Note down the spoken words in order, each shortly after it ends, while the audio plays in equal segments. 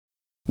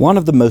One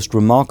of the most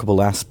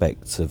remarkable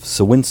aspects of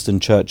Sir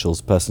Winston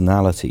Churchill's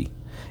personality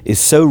is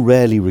so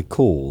rarely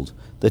recalled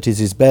that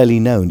it is barely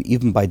known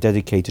even by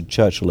dedicated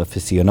Churchill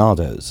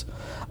aficionados.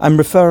 I'm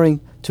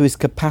referring to his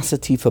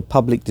capacity for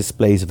public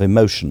displays of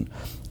emotion,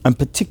 and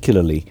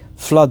particularly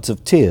floods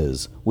of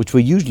tears, which were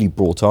usually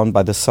brought on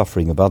by the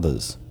suffering of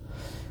others.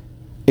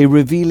 A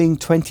revealing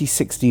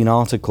 2016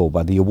 article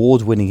by the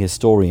award-winning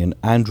historian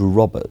Andrew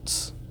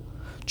Roberts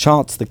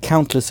charts the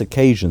countless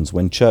occasions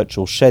when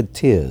Churchill shed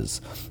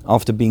tears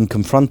after being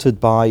confronted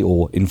by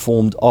or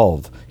informed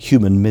of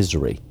human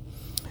misery.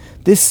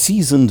 This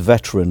seasoned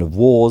veteran of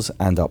wars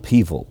and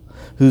upheaval,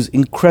 whose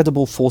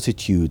incredible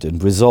fortitude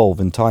and resolve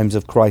in times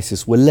of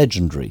crisis were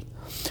legendary,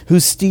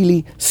 whose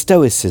steely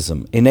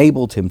stoicism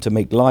enabled him to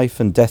make life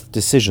and death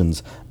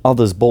decisions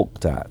others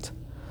balked at,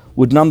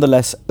 would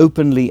nonetheless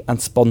openly and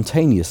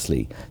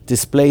spontaneously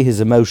display his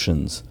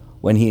emotions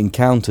when he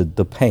encountered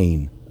the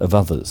pain of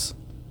others.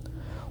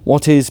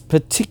 What is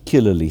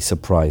particularly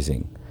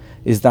surprising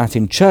is that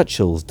in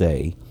Churchill's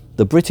day,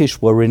 the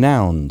British were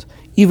renowned,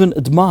 even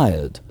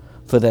admired,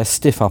 for their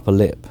stiff upper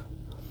lip.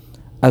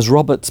 As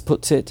Roberts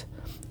puts it,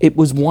 it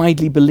was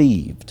widely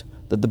believed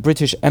that the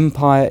British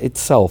Empire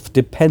itself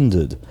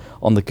depended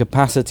on the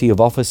capacity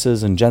of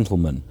officers and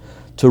gentlemen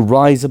to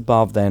rise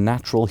above their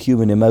natural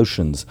human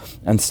emotions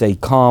and stay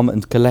calm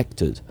and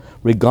collected,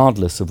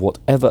 regardless of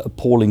whatever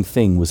appalling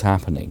thing was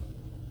happening.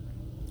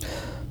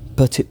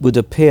 But it would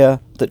appear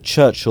that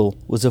Churchill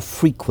was a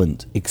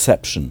frequent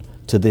exception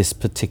to this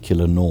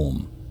particular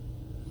norm.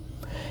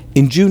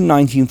 In June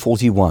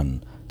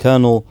 1941,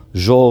 Colonel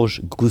Georges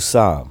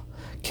Goussard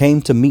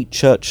came to meet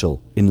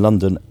Churchill in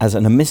London as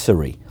an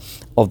emissary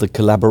of the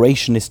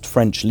collaborationist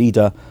French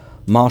leader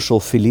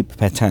Marshal Philippe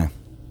Pétain.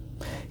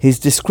 His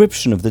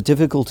description of the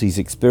difficulties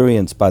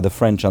experienced by the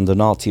French under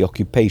Nazi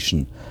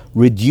occupation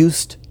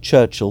reduced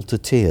Churchill to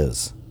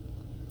tears.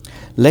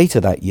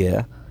 Later that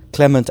year,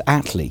 Clement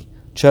Attlee,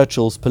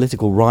 Churchill's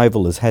political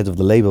rival as head of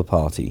the Labour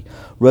Party,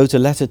 wrote a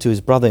letter to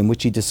his brother in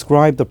which he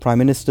described the Prime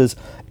Minister's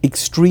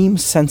extreme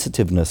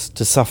sensitiveness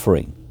to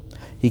suffering.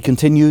 He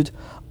continued,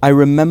 "I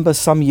remember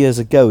some years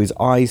ago his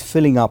eyes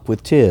filling up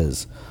with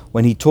tears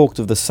when he talked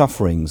of the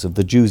sufferings of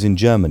the Jews in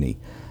Germany,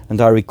 and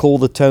I recall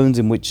the tones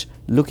in which,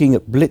 looking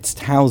at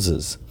blitzed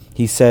houses,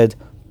 he said,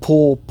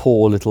 'Poor,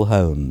 poor little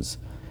homes.'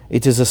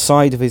 It is a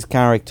side of his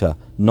character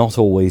not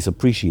always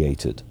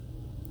appreciated."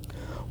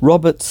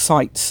 Roberts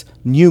cites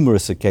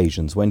numerous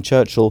occasions when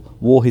Churchill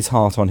wore his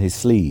heart on his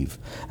sleeve,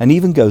 and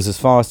even goes as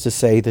far as to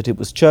say that it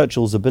was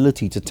Churchill's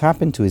ability to tap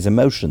into his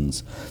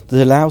emotions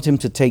that allowed him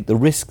to take the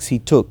risks he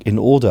took in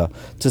order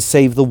to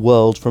save the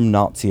world from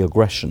Nazi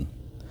aggression.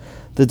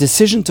 The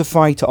decision to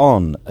fight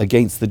on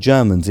against the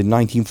Germans in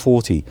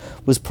 1940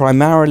 was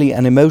primarily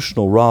an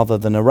emotional rather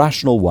than a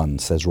rational one,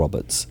 says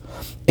Roberts,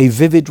 a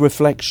vivid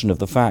reflection of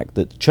the fact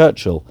that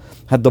Churchill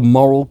had the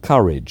moral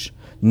courage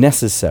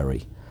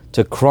necessary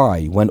to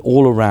cry when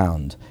all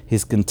around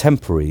his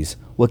contemporaries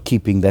were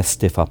keeping their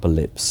stiff upper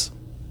lips.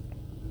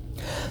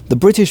 The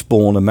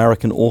British-born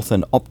American author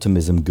and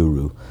optimism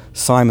guru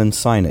Simon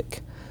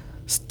Sinek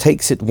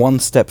takes it one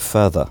step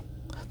further.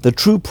 The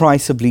true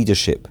price of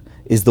leadership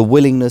is the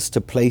willingness to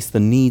place the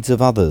needs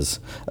of others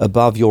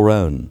above your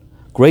own.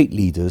 Great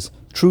leaders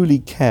truly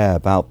care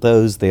about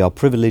those they are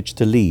privileged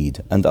to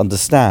lead and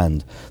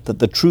understand that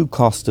the true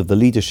cost of the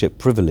leadership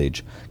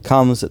privilege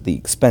comes at the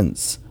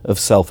expense of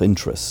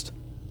self-interest.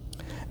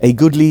 A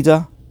good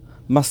leader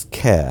must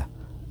care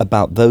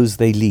about those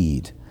they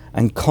lead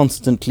and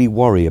constantly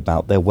worry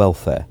about their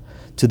welfare,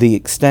 to the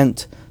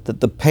extent that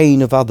the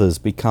pain of others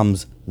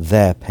becomes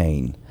their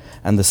pain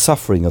and the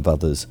suffering of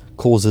others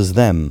causes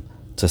them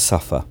to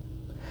suffer.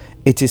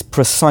 It is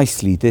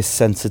precisely this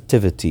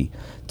sensitivity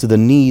to the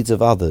needs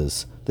of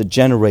others that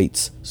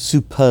generates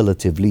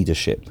superlative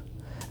leadership,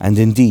 and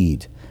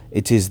indeed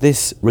it is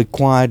this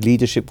required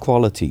leadership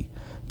quality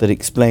that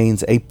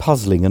explains a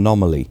puzzling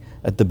anomaly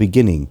at the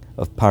beginning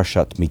of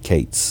Parshat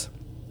Miketz.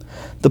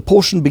 The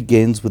portion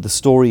begins with the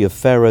story of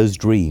Pharaoh's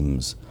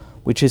dreams,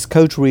 which his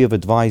coterie of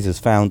advisers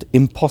found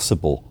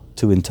impossible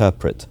to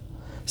interpret.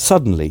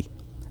 Suddenly,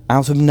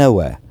 out of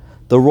nowhere,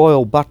 the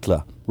royal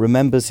butler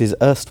remembers his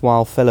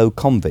erstwhile fellow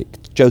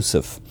convict,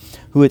 Joseph,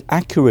 who had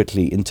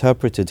accurately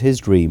interpreted his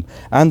dream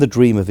and the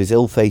dream of his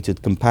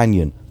ill-fated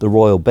companion, the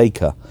royal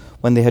baker,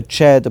 when they had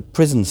shared a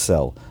prison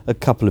cell a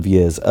couple of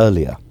years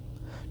earlier.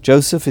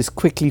 Joseph is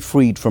quickly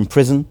freed from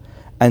prison,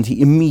 and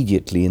he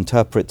immediately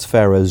interprets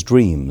Pharaoh's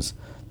dreams,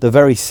 the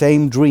very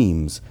same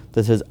dreams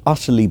that had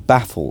utterly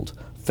baffled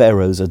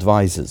Pharaoh's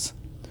advisers.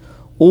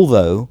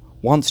 Although,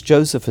 once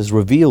Joseph has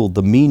revealed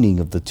the meaning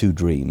of the two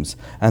dreams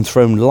and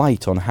thrown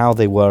light on how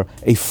they were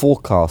a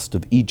forecast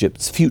of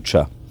Egypt's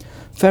future,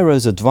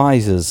 Pharaoh's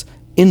advisers'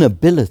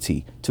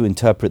 inability to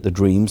interpret the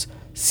dreams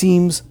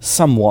seems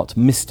somewhat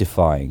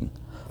mystifying.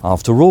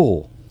 After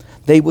all,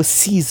 they were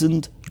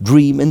seasoned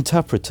dream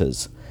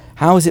interpreters.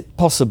 How is it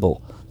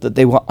possible that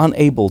they were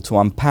unable to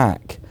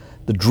unpack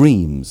the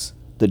dreams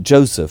that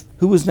Joseph,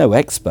 who was no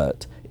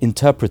expert,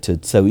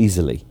 interpreted so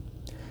easily?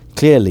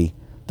 Clearly,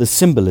 the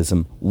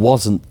symbolism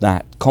wasn't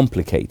that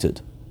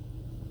complicated.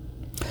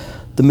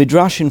 The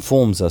Midrash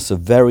informs us of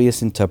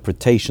various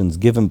interpretations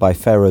given by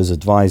Pharaoh's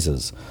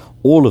advisors,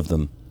 all of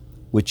them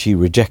which he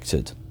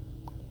rejected.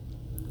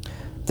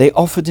 They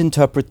offered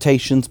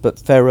interpretations, but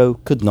Pharaoh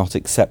could not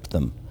accept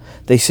them.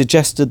 They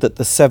suggested that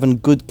the 7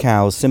 good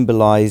cows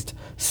symbolized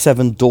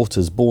 7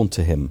 daughters born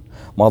to him,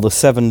 while the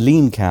 7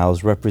 lean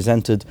cows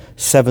represented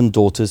 7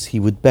 daughters he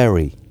would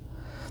bury.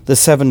 The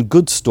 7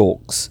 good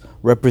stalks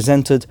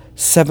represented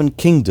 7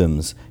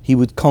 kingdoms he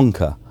would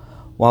conquer,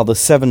 while the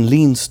 7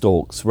 lean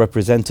stalks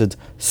represented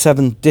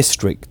 7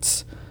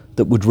 districts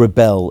that would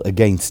rebel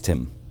against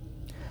him.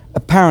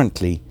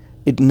 Apparently,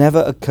 it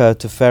never occurred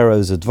to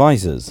Pharaoh's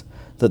advisors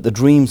that the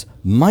dreams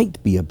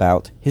might be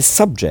about his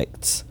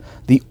subjects,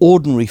 the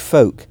ordinary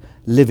folk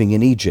living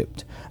in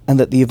Egypt, and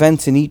that the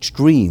events in each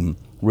dream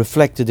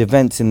reflected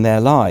events in their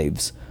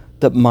lives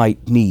that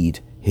might need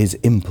his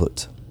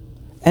input.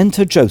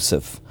 Enter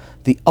Joseph,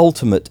 the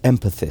ultimate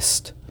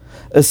empathist.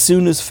 As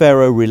soon as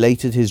Pharaoh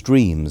related his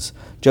dreams,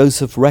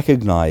 Joseph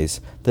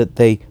recognized that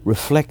they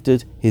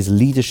reflected his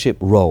leadership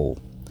role.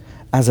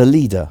 As a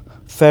leader,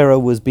 Pharaoh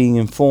was being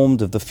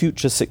informed of the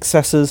future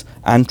successes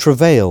and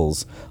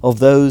travails of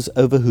those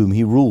over whom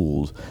he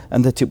ruled,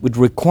 and that it would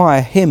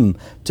require him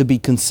to be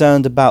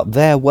concerned about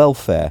their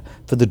welfare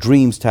for the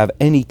dreams to have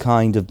any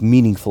kind of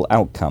meaningful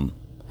outcome.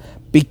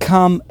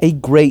 Become a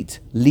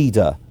great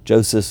leader,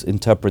 Joseph's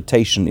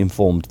interpretation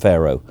informed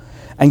Pharaoh,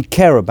 and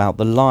care about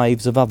the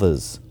lives of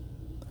others.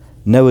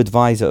 No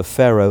advisor of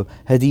Pharaoh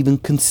had even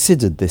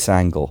considered this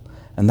angle,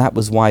 and that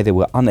was why they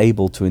were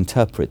unable to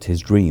interpret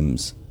his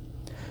dreams.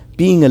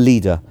 Being a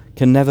leader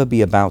can never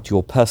be about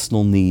your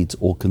personal needs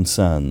or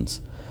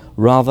concerns.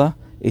 Rather,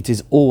 it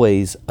is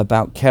always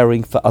about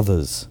caring for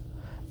others.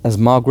 As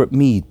Margaret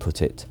Mead put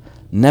it,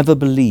 never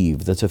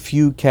believe that a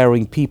few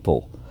caring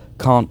people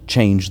can't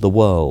change the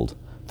world,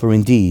 for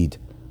indeed,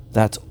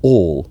 that's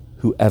all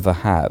who ever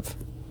have.